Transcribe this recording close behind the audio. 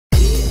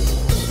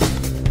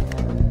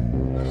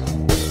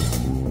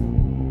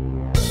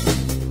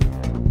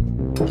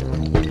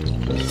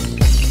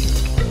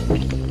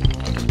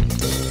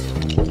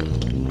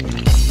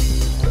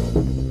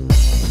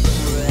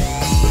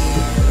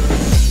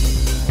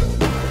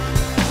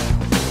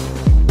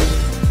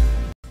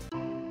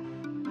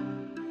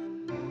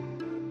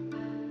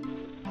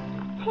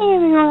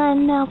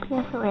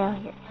LPS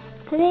Aurel here.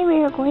 Today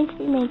we are going to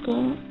be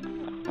making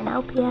an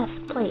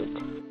LPS plate.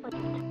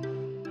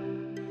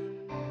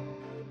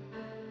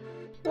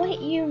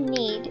 What you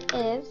need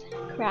is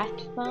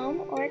craft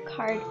foam or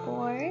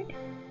cardboard,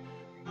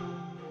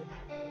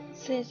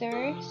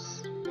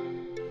 scissors,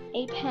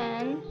 a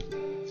pen,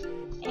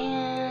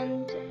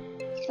 and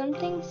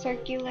something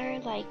circular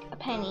like a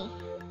penny.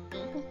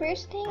 The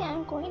first thing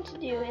I'm going to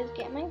do is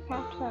get my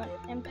craft foam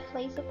and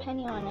place a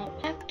penny on it.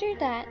 After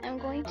that, I'm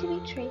going to be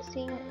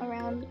tracing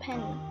around the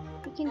penny.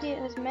 You can do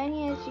as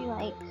many as you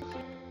like.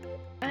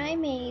 I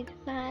made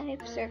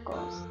 5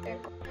 circles.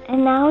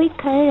 And now we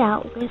cut it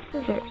out with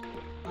scissors.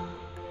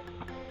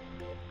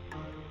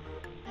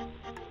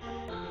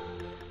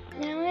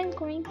 Now I'm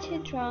going to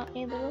draw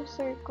a little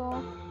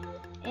circle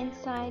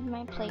inside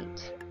my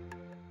plate.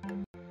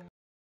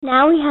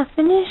 Now we have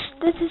finished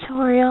the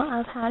tutorial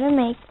of how to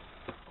make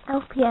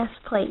LPS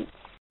plates.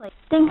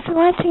 Thanks for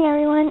watching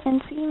everyone,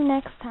 and see you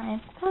next time.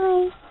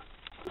 Bye!